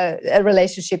a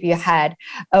relationship you had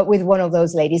with one of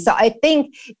those ladies. So I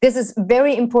think this is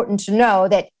very important to know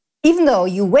that even though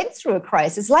you went through a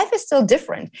crisis, life is still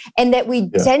different, and that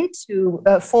we tend to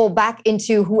fall back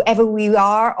into whoever we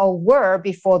are or were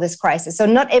before this crisis. So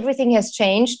not everything has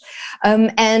changed,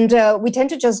 and we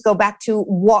tend to just go back to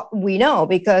what we know,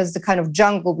 because the kind of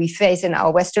jungle we face in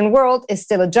our Western world is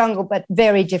still a jungle, but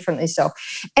very differently so.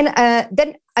 And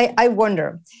then I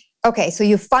wonder, okay, so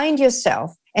you find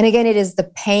yourself, and again, it is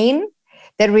the pain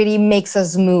that really makes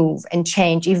us move and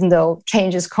change, even though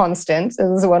change is constant. So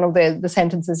this is one of the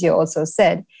sentences you also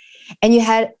said. And you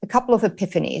had a couple of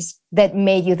epiphanies that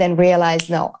made you then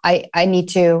realize, no, I need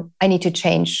to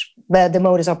change the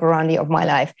modus operandi of my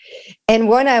life. And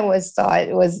one I thought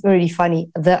was really funny,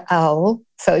 the owl.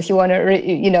 So if you want to,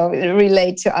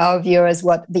 relate to our viewers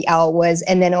what the owl was,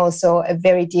 and then also a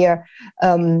very dear,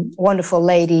 wonderful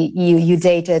lady you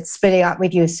dated, splitting up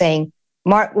with you, saying,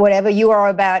 "Marc, whatever you are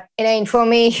about, it ain't for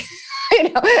me."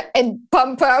 And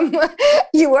pum,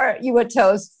 you were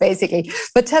toast, basically.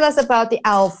 But tell us about the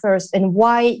owl first and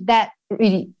why that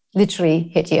really literally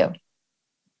hit you.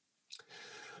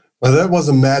 Well, that was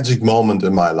a magic moment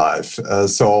in my life.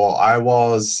 So I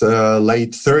was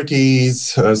late 30s.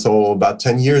 So about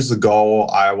 10 years ago,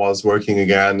 I was working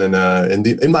again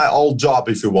in my old job,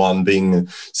 if you want, being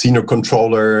senior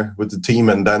controller with the team.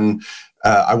 And then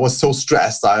I was so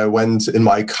stressed. I went in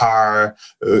my car,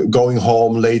 going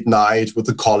home late night with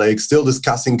the colleagues, still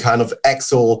discussing kind of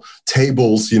Excel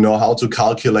tables, how to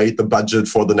calculate the budget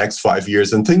for the next 5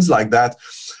 years and things like that.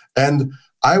 And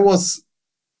I was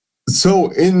so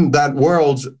in that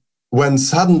world when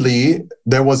suddenly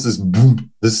there was this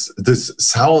boom, this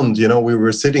sound, we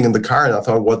were sitting in the car and I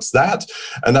thought, what's that?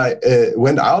 And I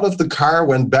went out of the car,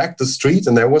 went back the street,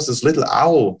 and there was this little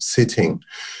owl sitting.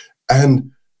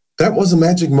 And that was a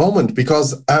magic moment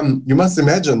because you must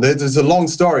imagine that it's a long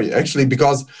story, actually,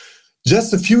 because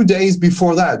just a few days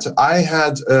before that, I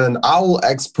had an owl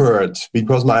expert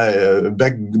because my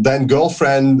back then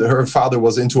girlfriend, her father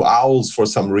was into owls for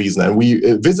some reason. And we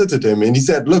visited him and he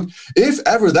said, look, if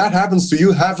ever that happens to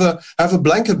you, have a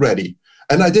blanket ready.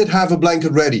 And I did have a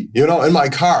blanket ready, in my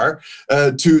car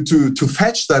to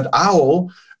fetch that owl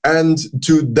and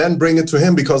to then bring it to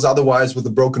him, because otherwise with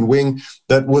a broken wing,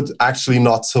 that would actually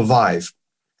not survive.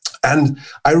 And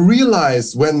I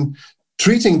realized when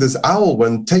treating this owl,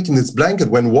 when taking this blanket,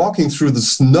 when walking through the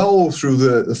snow, through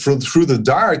the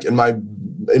dark in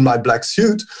my black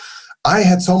suit, I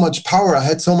had so much power, I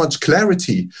had so much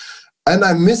clarity. And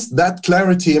I missed that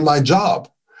clarity in my job.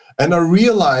 And I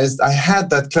realized I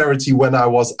had that clarity when I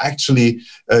was actually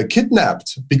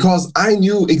kidnapped, because I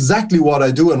knew exactly what I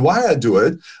do and why I do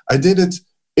it. I did it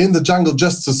in the jungle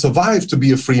just to survive, to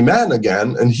be a free man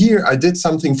again. And here I did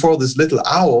something for this little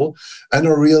owl, and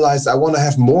I realized I want to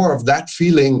have more of that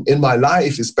feeling in my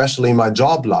life, especially in my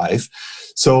job life.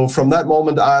 So from that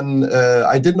moment on,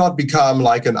 I did not become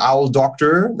like an owl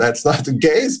doctor. That's not the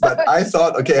case. But I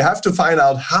thought, okay, I have to find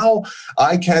out how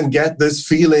I can get this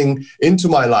feeling into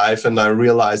my life. And I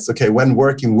realized, okay, when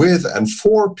working with and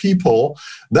for people,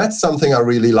 that's something I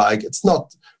really like. It's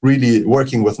not really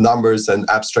working with numbers and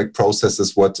abstract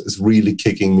processes what is really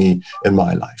kicking me in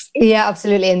my life. Yeah,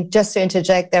 absolutely. And just to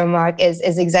interject there, Marc,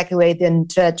 is exactly where you then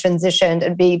transitioned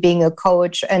and being a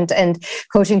coach and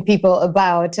coaching people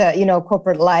about,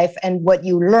 corporate life and what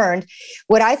you learned.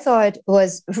 What I thought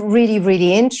was really,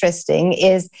 really interesting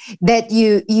is that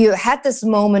you had this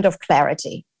moment of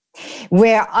clarity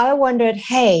where I wondered,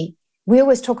 hey, we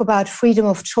always talk about freedom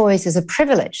of choice as a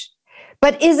privilege.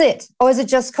 But is it, or is it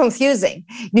just confusing?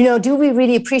 Do we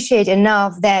really appreciate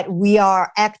enough that we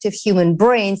are active human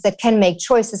brains that can make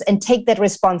choices and take that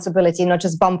responsibility, not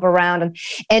just bump around,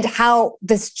 and how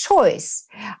this choice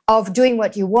of doing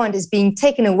what you want is being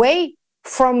taken away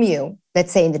from you,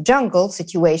 let's say in the jungle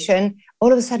situation,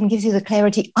 all of a sudden gives you the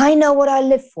clarity, I know what I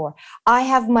live for. I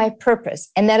have my purpose.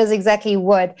 And that is exactly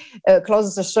what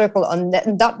closes the circle on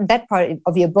that part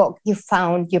of your book. You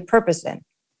found your purpose in.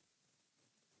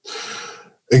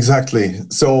 Exactly.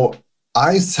 So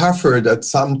I suffered at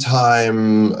some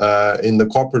time in the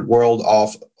corporate world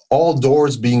of all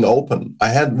doors being open.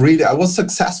 I was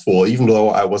successful, even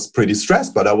though I was pretty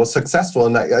stressed, but I was successful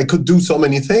and I could do so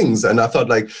many things. And I thought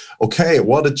okay,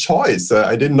 what a choice.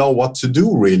 I didn't know what to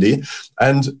do really.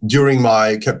 And during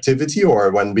my captivity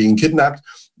or when being kidnapped,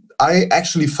 I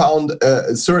actually found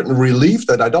a certain relief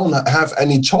that I don't have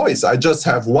any choice. I just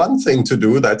have one thing to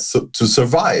do, that's to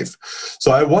survive.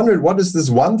 So I wondered, what is this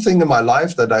one thing in my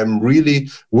life that I'm really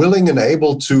willing and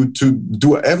able to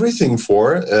do everything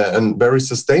for and very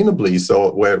sustainably,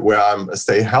 so where I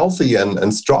stay healthy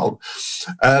and strong.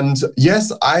 And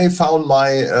yes, I found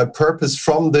my purpose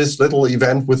from this little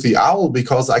event with the owl,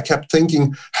 because I kept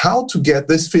thinking how to get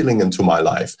this feeling into my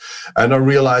life. And I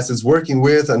realized it's working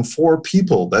with and for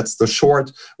people. That's the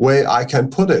short way I can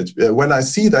put it. When I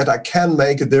see that I can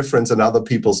make a difference in other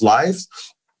people's lives,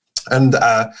 And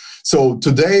so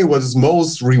today, what is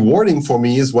most rewarding for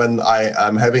me is when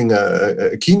I'm having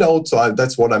a keynote. So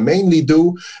that's what I mainly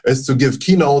do, is to give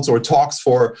keynotes or talks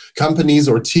for companies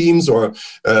or teams or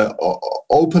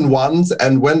open ones.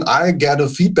 And when I get a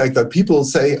feedback that people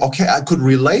say, okay, I could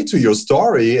relate to your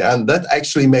story, and that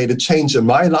actually made a change in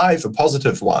my life, a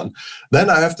positive one, then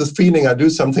I have this feeling I do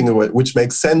something which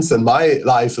makes sense in my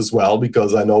life as well,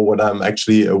 because I know what I'm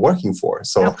actually working for.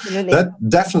 So Absolutely. That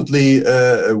definitely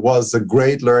was a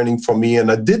great learning for me. And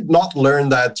I did not learn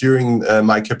that during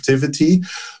my captivity,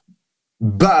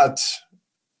 but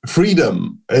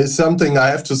freedom is something I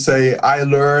have to say I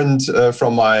learned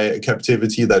from my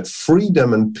captivity, that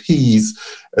freedom and peace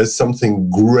is something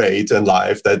great in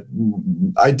life that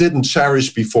I didn't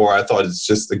cherish before. I thought it's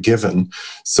just a given.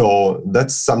 So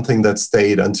that's something that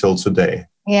stayed until today.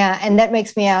 Yeah, and that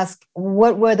makes me ask,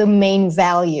 what were the main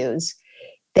values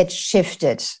that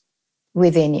shifted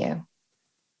within you?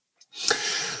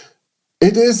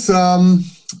 It is,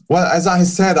 well, as I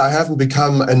said, I haven't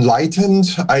become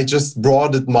enlightened. I just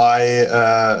broadened my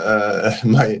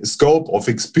my scope of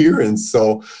experience.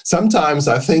 So sometimes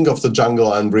I think of the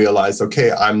jungle and realize,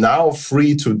 okay, I'm now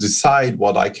free to decide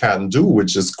what I can do,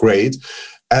 which is great,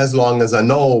 as long as I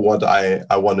know what I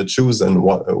want to choose and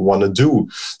what I want to do.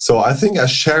 So I think I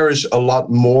cherish a lot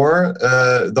more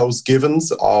those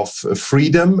givens of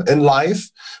freedom in life,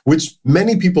 which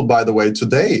many people, by the way,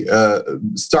 today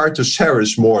start to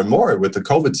cherish more and more with the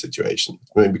COVID situation.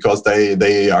 I mean, because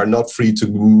they are not free to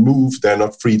move, they're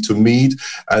not free to meet,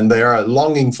 and they are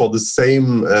longing for the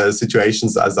same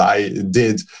situations as I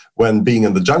did when being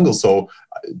in the jungle. So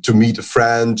to meet a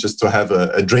friend, just to have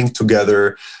a drink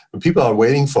together, people are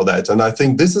waiting for that. And I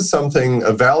think this is something,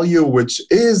 a value, which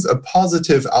is a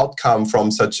positive outcome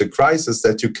from such a crisis,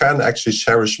 that you can actually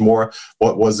cherish more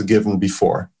what was given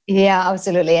before. Yeah,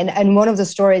 absolutely. And one of the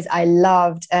stories I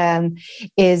loved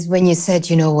is when you said,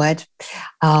 you know what,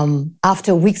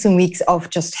 after weeks and weeks of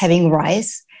just having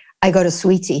rice, I got a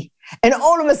sweetie. And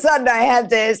all of a sudden I had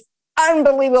this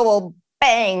unbelievable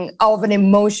bang of an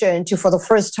emotion to, for the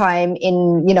first time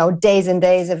in, days and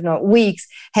days, if not weeks,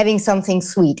 having something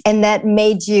sweet. And that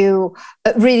made you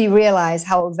really realize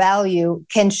how value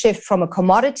can shift from a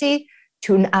commodity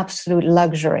to an absolute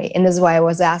luxury. And this is why I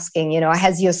was asking,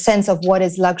 has your sense of what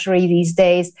is luxury these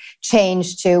days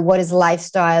changed to what is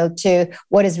lifestyle, to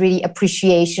what is really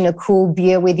appreciation, a cool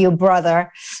beer with your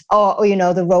brother, or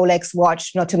the Rolex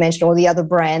watch, not to mention all the other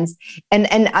brands. And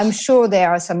I'm sure there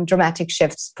are some dramatic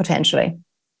shifts potentially.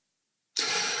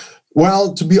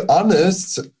 Well, to be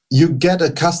honest, you get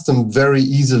accustomed very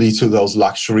easily to those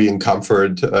luxury and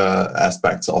comfort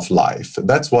aspects of life.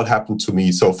 That's what happened to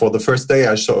me. So for the first day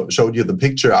I showed you the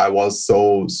picture, I was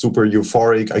so super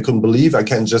euphoric. I couldn't believe I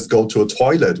can just go to a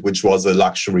toilet, which was a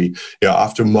luxury.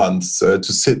 After months, to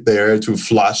sit there, to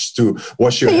flush, to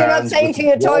wash your hands. You're not saying to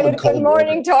your toilet, good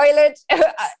morning, toilet.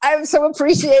 I'm so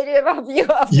appreciative of you.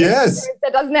 Yes.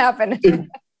 That doesn't happen.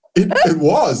 It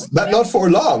was, but not for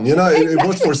long. It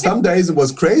was for some days. It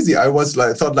was crazy. I was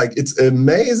thought it's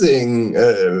amazing,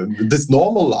 this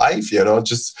normal life.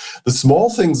 Just the small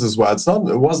things as well.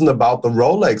 It wasn't about the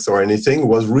Rolex or anything. It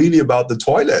was really about the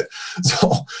toilet.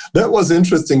 So that was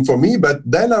interesting for me. But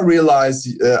then I realized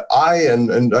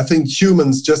and I think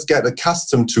humans just get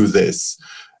accustomed to this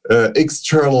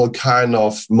external kind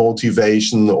of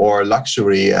motivation or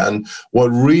luxury. And what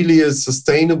really is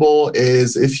sustainable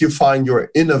is if you find your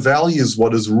inner values,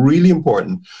 what is really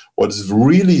important, what is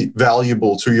really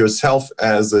valuable to yourself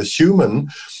as a human.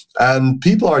 And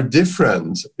people are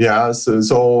different. Yeah.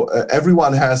 So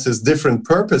everyone has his different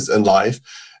purpose in life.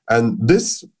 And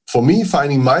this, for me,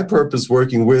 finding my purpose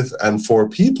working with and for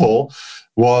people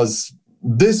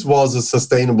this was a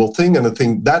sustainable thing. And I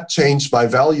think that changed my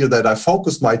value, that I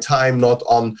focused my time not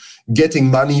on getting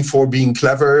money for being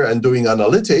clever and doing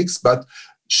analytics, but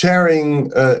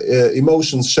sharing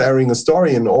emotions, sharing a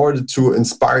story in order to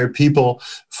inspire people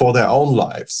for their own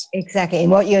lives. Exactly. And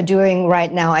what you're doing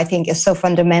right now, I think, is so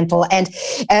fundamental. And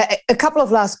a couple of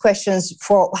last questions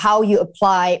for how you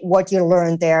apply what you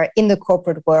learned there in the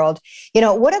corporate world.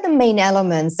 What are the main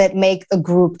elements that make a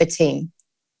group a team?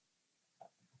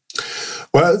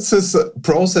 Well, it's this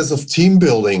process of team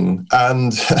building.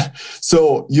 And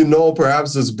so,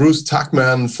 perhaps this Bruce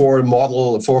Tuckman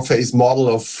four-phase model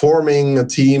of forming a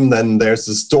team. Then there's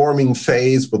the storming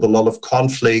phase with a lot of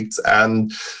conflicts.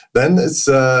 And then it's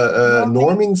a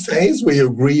norming phase where you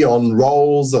agree on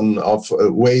roles and of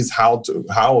ways how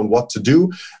and what to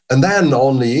do. And then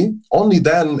only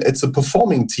then it's a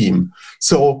performing team.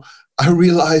 So I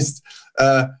realized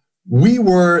we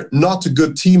were not a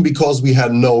good team because we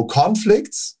had no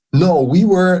conflicts. no, we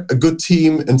were a good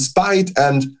team in spite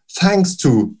and thanks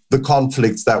to the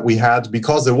conflicts that we had,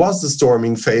 because there was the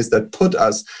storming phase that put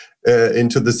us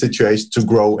into the situation to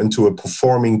grow into a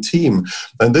performing team.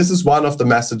 And this is one of the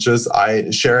messages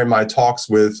I share in my talks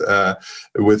with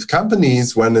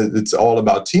companies when it's all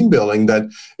about team building, that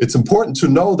it's important to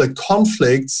know that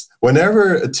conflicts,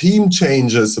 whenever a team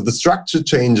changes, the structure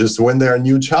changes, when there are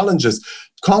new challenges,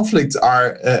 conflicts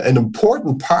are an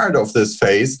important part of this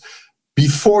phase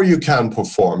before you can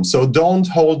perform. So don't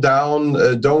hold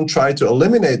down, don't try to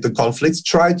eliminate the conflicts,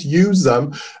 try to use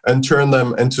them and turn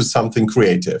them into something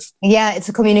creative. Yeah, it's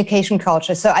a communication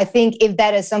culture. So I think if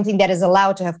that is something that is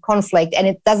allowed to have conflict and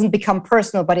it doesn't become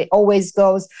personal, but it always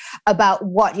goes about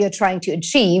what you're trying to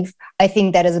achieve, I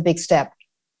think that is a big step.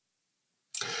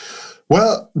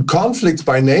 Well, conflicts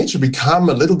by nature become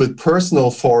a little bit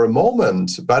personal for a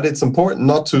moment, but it's important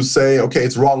not to say, okay,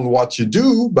 it's wrong what you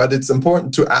do, but it's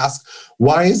important to ask,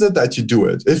 why is it that you do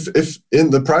it? If in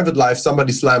the private life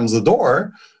somebody slams the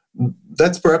door,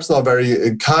 that's perhaps not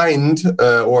very kind,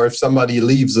 or if somebody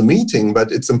leaves a meeting,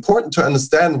 but it's important to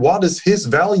understand what is his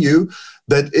value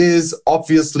that is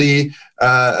obviously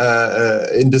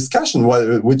in discussion,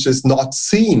 which is not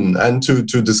seen, and to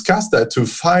discuss that, to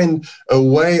find a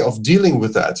way of dealing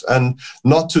with that, and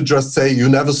not to just say you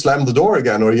never slam the door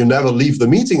again or you never leave the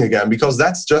meeting again, because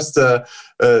that's just how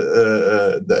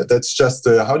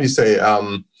do you say,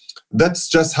 that's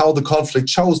just how the conflict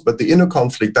shows, but the inner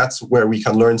conflict, that's where we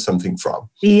can learn something from.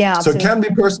 Yeah. So it can be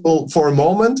personal for a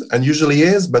moment, and usually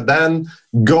is, but then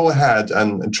go ahead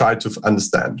and try to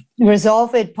understand.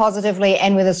 Resolve it positively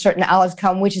and with a certain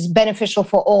outcome, which is beneficial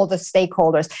for all the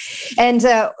stakeholders. And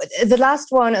the last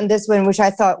one on this one, which I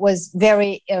thought was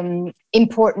very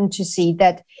important to see,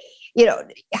 that,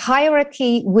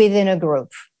 hierarchy within a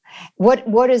group.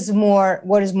 What is more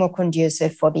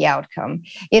conducive for the outcome?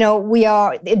 We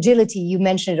are agility. You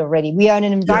mentioned it already. We are in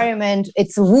an environment. Yeah.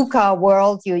 It's a VUCA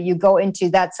world. You go into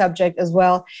that subject as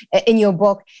well in your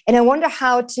book. And I wonder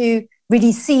how to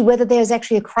really see whether there's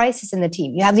actually a crisis in the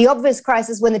team. You have the obvious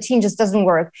crisis when the team just doesn't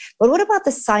work. But what about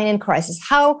the silent crisis?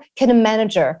 How can a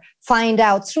manager find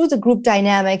out through the group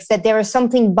dynamics that there is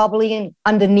something bubbling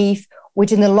underneath,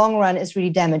 which in the long run is really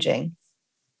damaging?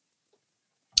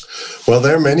 Well,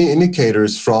 there are many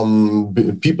indicators, from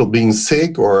people being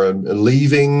sick or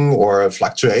leaving or a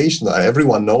fluctuation.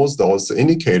 Everyone knows those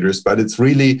indicators, but it's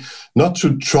really not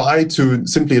to try to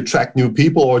simply attract new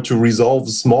people or to resolve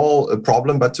a small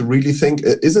problem, but to really think,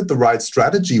 is it the right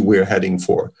strategy we're heading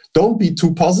for? Don't be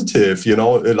too positive,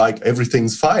 like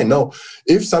everything's fine. No,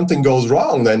 if something goes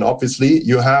wrong, then obviously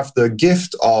you have the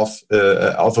gift of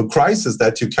a crisis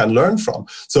that you can learn from.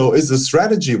 So is the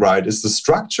strategy right? Is the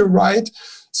structure right?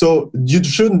 So you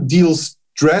shouldn't deal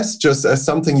stress just as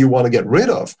something you want to get rid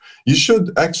of. You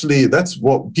should actually, that's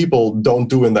what people don't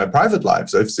do in their private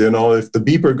lives. If the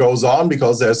beeper goes on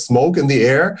because there's smoke in the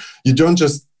air, you don't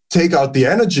just take out the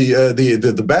energy,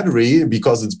 the battery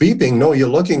because it's beeping. No, you're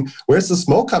looking, where's the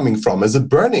smoke coming from? Is it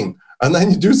burning? And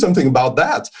then you do something about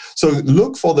that. So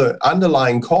look for the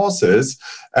underlying causes.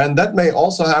 And that may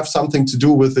also have something to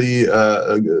do with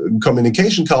the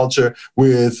communication culture,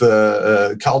 with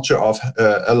culture of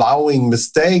allowing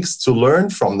mistakes to learn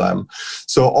from them.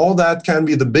 So all that can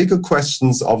be the bigger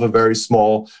questions of a very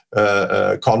small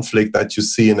conflict that you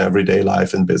see in everyday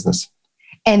life and business.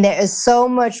 And there is so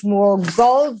much more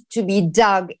gold to be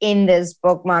dug in this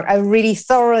book, Marc. I really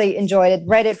thoroughly enjoyed it,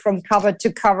 read it from cover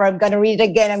to cover. I'm going to read it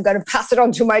again. I'm going to pass it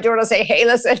on to my daughter, say, hey,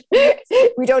 listen,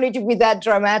 we don't need to be that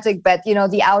dramatic, but,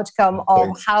 the outcome of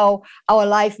how our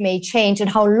life may change and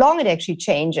how long it actually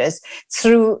changes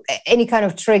through any kind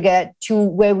of trigger to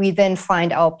where we then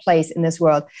find our place in this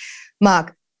world.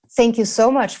 Marc, thank you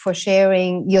so much for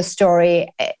sharing your story.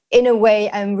 In a way,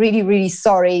 I'm really, really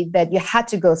sorry that you had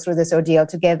to go through this ordeal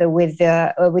together with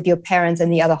your parents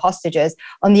and the other hostages.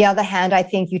 On the other hand, I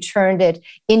think you turned it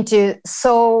into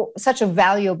such a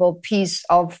valuable piece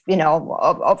of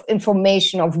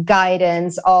information, of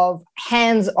guidance, of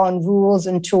hands-on rules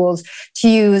and tools to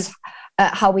use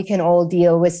how we can all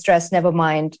deal with stress, never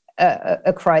mind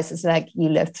a crisis like you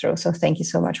lived through. So thank you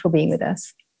so much for being with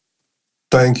us.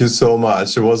 Thank you so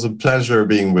much. It was a pleasure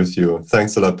being with you.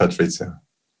 Thanks a lot, Patricia.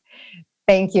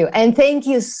 Thank you. And thank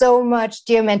you so much,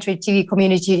 dear Mentoring TV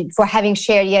community, for having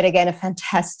shared yet again a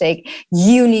fantastic,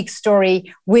 unique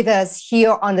story with us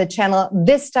here on the channel,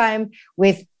 this time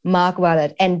with Marc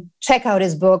Wallert. And check out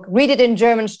his book. Read it in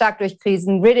German, Stark durch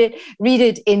Krisen. Read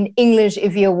it in English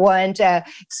if you want,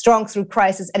 Strong Through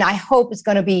Crisis. And I hope it's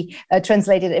going to be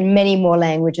translated in many more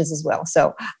languages as well.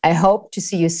 So I hope to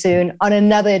see you soon on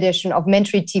another edition of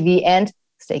Mentoring TV, and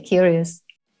stay curious.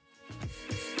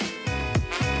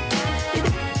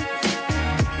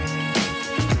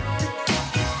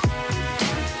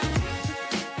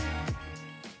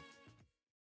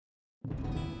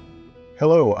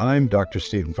 Hello, I'm Dr.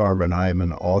 Stephen Farmer, and I am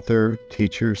an author,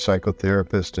 teacher,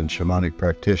 psychotherapist, and shamanic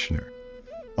practitioner.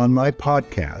 On my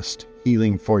podcast,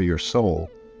 Healing for Your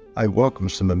Soul, I welcome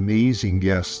some amazing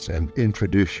guests and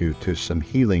introduce you to some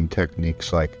healing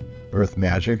techniques like earth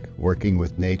magic, working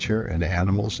with nature and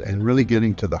animals, and really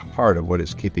getting to the heart of what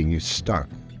is keeping you stuck.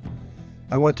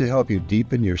 I want to help you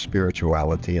deepen your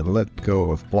spirituality and let go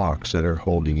of blocks that are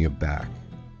holding you back.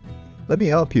 Let me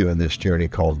help you in this journey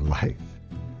called life.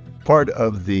 Part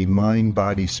of the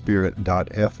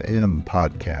mindbodyspirit.fm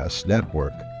podcast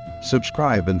network.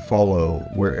 Subscribe and follow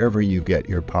wherever you get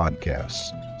your podcasts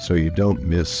so you don't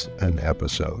miss an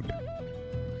episode.